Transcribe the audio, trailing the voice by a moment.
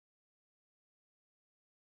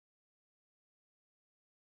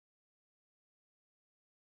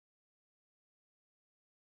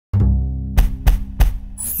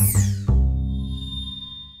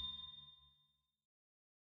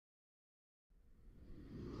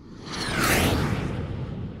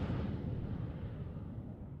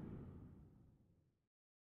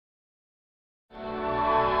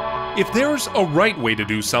If there's a right way to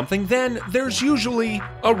do something, then there's usually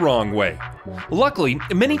a wrong way. Luckily,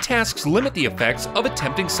 many tasks limit the effects of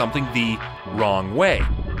attempting something the wrong way.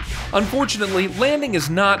 Unfortunately, landing is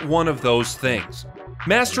not one of those things.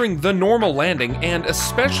 Mastering the normal landing, and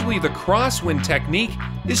especially the crosswind technique,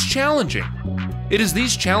 is challenging. It is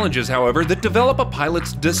these challenges, however, that develop a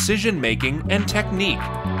pilot's decision-making and technique.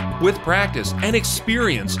 With practice and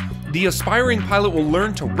experience, the aspiring pilot will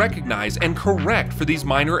learn to recognize and correct for these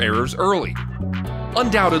minor errors early.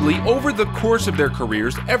 Undoubtedly, over the course of their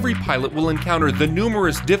careers, every pilot will encounter the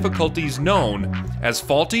numerous difficulties known as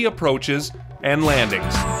faulty approaches and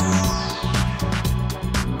landings.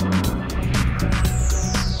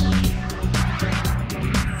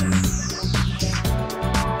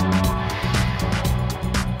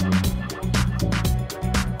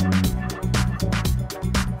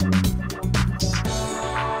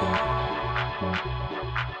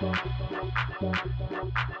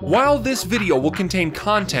 While this video will contain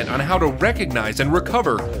content on how to recognize and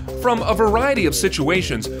recover from a variety of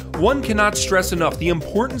situations, one cannot stress enough the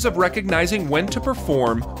importance of recognizing when to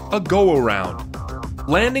perform a go-around.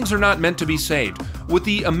 Landings are not meant to be saved. With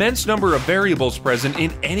the immense number of variables present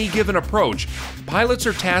in any given approach, pilots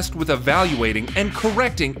are tasked with evaluating and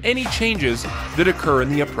correcting any changes that occur in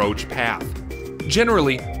the approach path.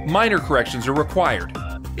 Generally, minor corrections are required.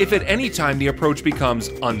 If at any time the approach becomes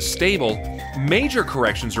unstable, major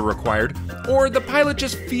corrections are required, or the pilot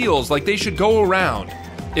just feels like they should go around,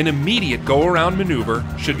 an immediate go-around maneuver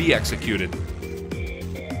should be executed.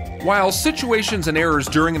 While situations and errors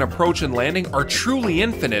during an approach and landing are truly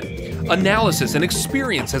infinite, analysis and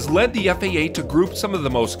experience has led the FAA to group some of the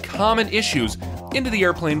most common issues into the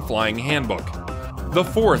Airplane Flying Handbook. The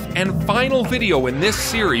fourth and final video in this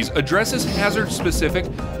series addresses hazards specific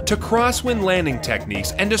to crosswind landing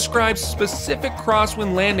techniques and describes specific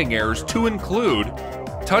crosswind landing errors to include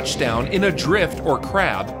touchdown in a drift or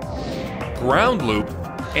crab, ground loop,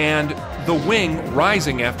 and the wing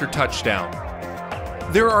rising after touchdown.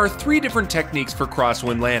 There are 3 different techniques for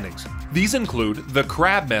crosswind landings. These include the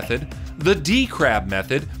crab method, the D-crab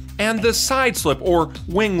method, and the side slip or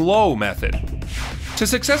wing low method. To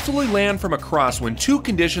successfully land from a crosswind, 2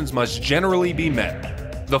 conditions must generally be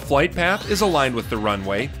met. The flight path is aligned with the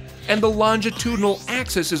runway, and the longitudinal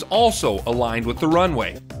axis is also aligned with the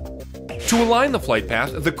runway. To align the flight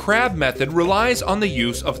path, the crab method relies on the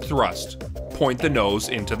use of thrust. Point the nose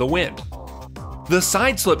into the wind. The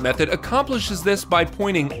side slip method accomplishes this by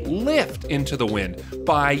pointing lift into the wind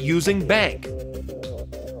by using bank.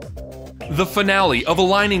 The finale of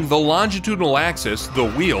aligning the longitudinal axis, the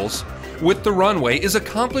wheels, with the runway is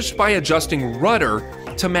accomplished by adjusting rudder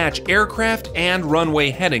to match aircraft and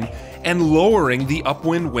runway heading and lowering the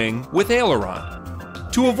upwind wing with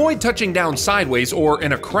aileron. To avoid touching down sideways or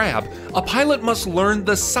in a crab, a pilot must learn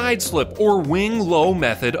the side slip or wing low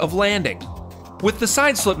method of landing. With the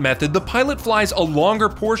side slip method, the pilot flies a longer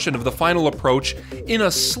portion of the final approach in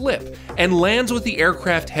a slip and lands with the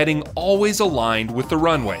aircraft heading always aligned with the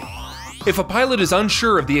runway. If a pilot is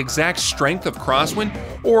unsure of the exact strength of crosswind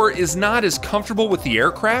or is not as comfortable with the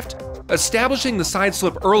aircraft, establishing the side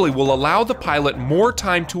slip early will allow the pilot more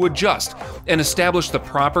time to adjust and establish the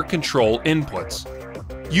proper control inputs.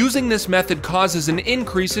 Using this method causes an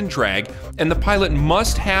increase in drag, and the pilot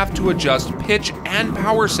must have to adjust pitch and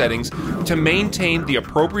power settings to maintain the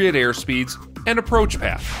appropriate airspeeds and approach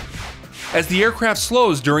path. As the aircraft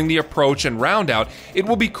slows during the approach and roundout, it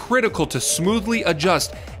will be critical to smoothly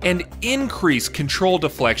adjust and increase control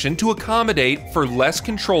deflection to accommodate for less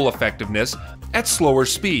control effectiveness at slower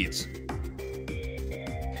speeds.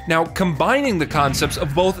 Now, combining the concepts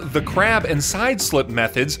of both the crab and side slip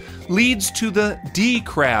methods leads to the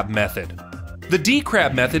D-crab method. The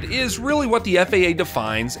D-crab method is really what the FAA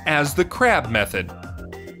defines as the crab method.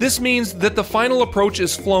 This means that the final approach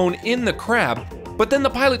is flown in the crab, but then the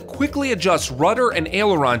pilot quickly adjusts rudder and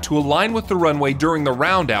aileron to align with the runway during the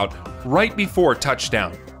roundout right before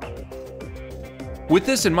touchdown. With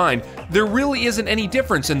this in mind, there really isn't any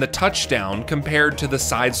difference in the touchdown compared to the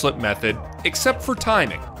side slip method, except for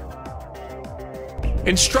timing.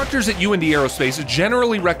 Instructors at UND Aerospace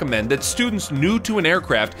generally recommend that students new to an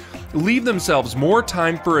aircraft leave themselves more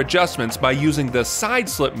time for adjustments by using the side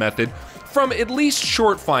slip method from at least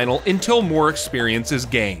short final until more experience is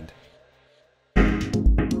gained.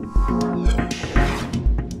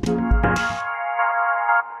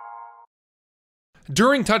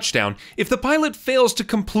 During touchdown, if the pilot fails to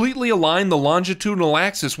completely align the longitudinal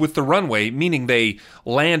axis with the runway, meaning they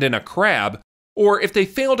land in a crab, or if they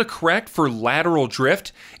fail to correct for lateral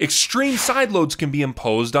drift, extreme side loads can be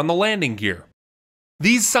imposed on the landing gear.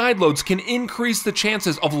 These side loads can increase the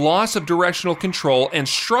chances of loss of directional control and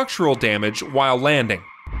structural damage while landing.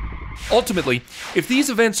 Ultimately, if these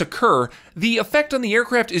events occur, the effect on the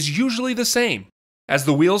aircraft is usually the same. As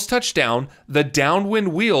the wheels touch down, the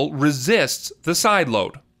downwind wheel resists the side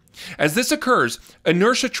load. As this occurs,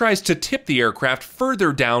 inertia tries to tip the aircraft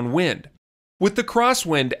further downwind. With the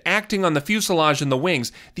crosswind acting on the fuselage and the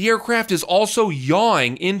wings, the aircraft is also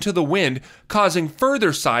yawing into the wind, causing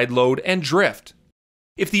further side load and drift.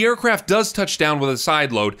 If the aircraft does touch down with a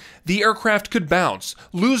side load, the aircraft could bounce,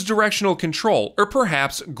 lose directional control, or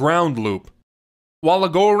perhaps ground loop. While a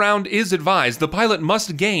go-around is advised, the pilot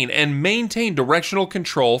must gain and maintain directional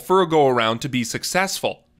control for a go-around to be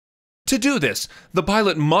successful. To do this, the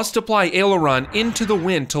pilot must apply aileron into the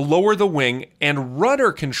wind to lower the wing and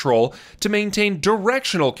rudder control to maintain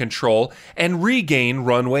directional control and regain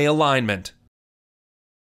runway alignment.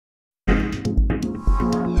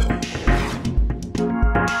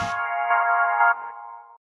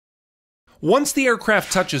 Once the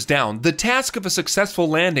aircraft touches down, the task of a successful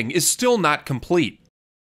landing is still not complete.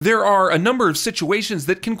 There are a number of situations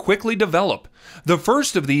that can quickly develop. The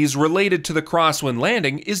first of these related to the crosswind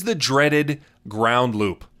landing is the dreaded ground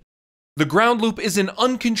loop. The ground loop is an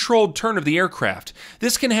uncontrolled turn of the aircraft.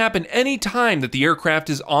 This can happen any time that the aircraft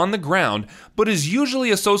is on the ground, but is usually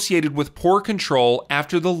associated with poor control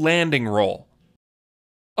after the landing roll.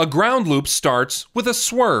 A ground loop starts with a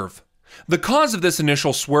swerve. The cause of this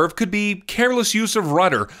initial swerve could be careless use of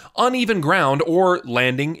rudder, uneven ground, or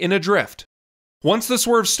landing in a drift. Once the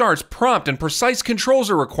swerve starts, prompt and precise controls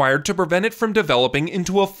are required to prevent it from developing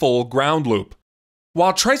into a full ground loop.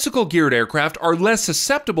 While tricycle-geared aircraft are less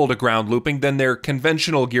susceptible to ground looping than their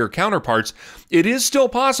conventional gear counterparts, it is still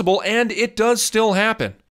possible and it does still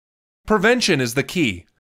happen. Prevention is the key.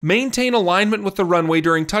 Maintain alignment with the runway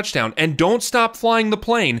during touchdown and don't stop flying the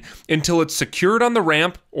plane until it's secured on the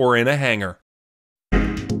ramp or in a hangar.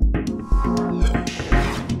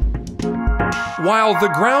 While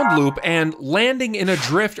the ground loop and landing in a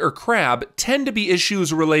drift or crab tend to be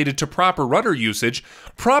issues related to proper rudder usage,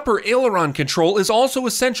 proper aileron control is also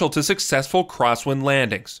essential to successful crosswind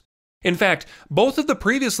landings. In fact, both of the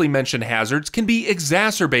previously mentioned hazards can be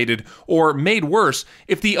exacerbated or made worse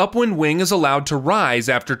if the upwind wing is allowed to rise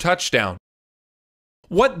after touchdown.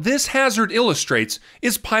 What this hazard illustrates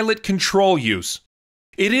is pilot control use.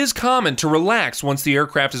 It is common to relax once the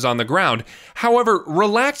aircraft is on the ground. However,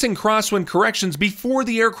 relaxing crosswind corrections before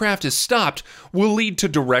the aircraft is stopped will lead to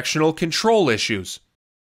directional control issues.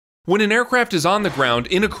 When an aircraft is on the ground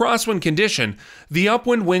in a crosswind condition, the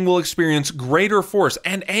upwind wing will experience greater force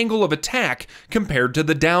and angle of attack compared to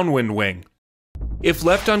the downwind wing. If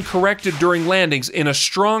left uncorrected during landings in a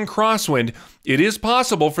strong crosswind, it is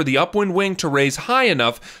possible for the upwind wing to raise high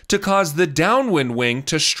enough to cause the downwind wing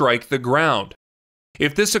to strike the ground.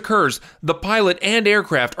 If this occurs, the pilot and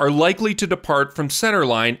aircraft are likely to depart from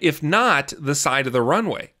centerline, if not the side of the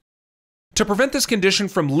runway. To prevent this condition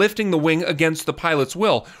from lifting the wing against the pilot's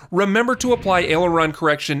will, remember to apply aileron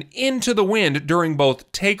correction into the wind during both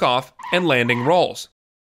takeoff and landing rolls.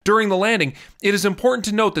 During the landing, it is important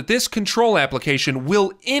to note that this control application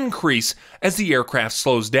will increase as the aircraft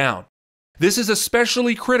slows down. This is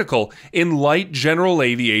especially critical in light general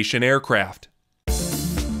aviation aircraft.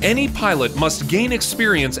 Any pilot must gain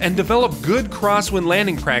experience and develop good crosswind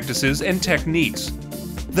landing practices and techniques.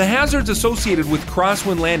 The hazards associated with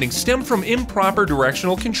crosswind landing stem from improper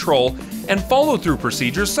directional control and follow-through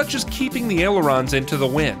procedures such as keeping the ailerons into the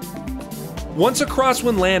wind. Once a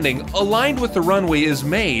crosswind landing aligned with the runway is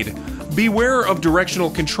made, beware of directional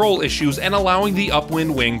control issues and allowing the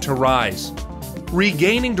upwind wing to rise.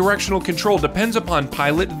 Regaining directional control depends upon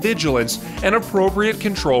pilot vigilance and appropriate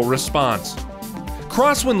control response.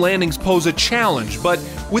 Crosswind landings pose a challenge, but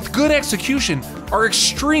with good execution are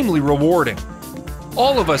extremely rewarding.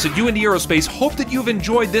 All of us at UND Aerospace hope that you've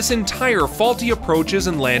enjoyed this entire Faulty Approaches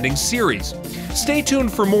and Landings series. Stay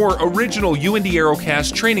tuned for more original UND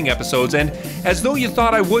AeroCast training episodes, and as though you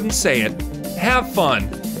thought I wouldn't say it, have fun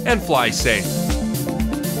and fly safe.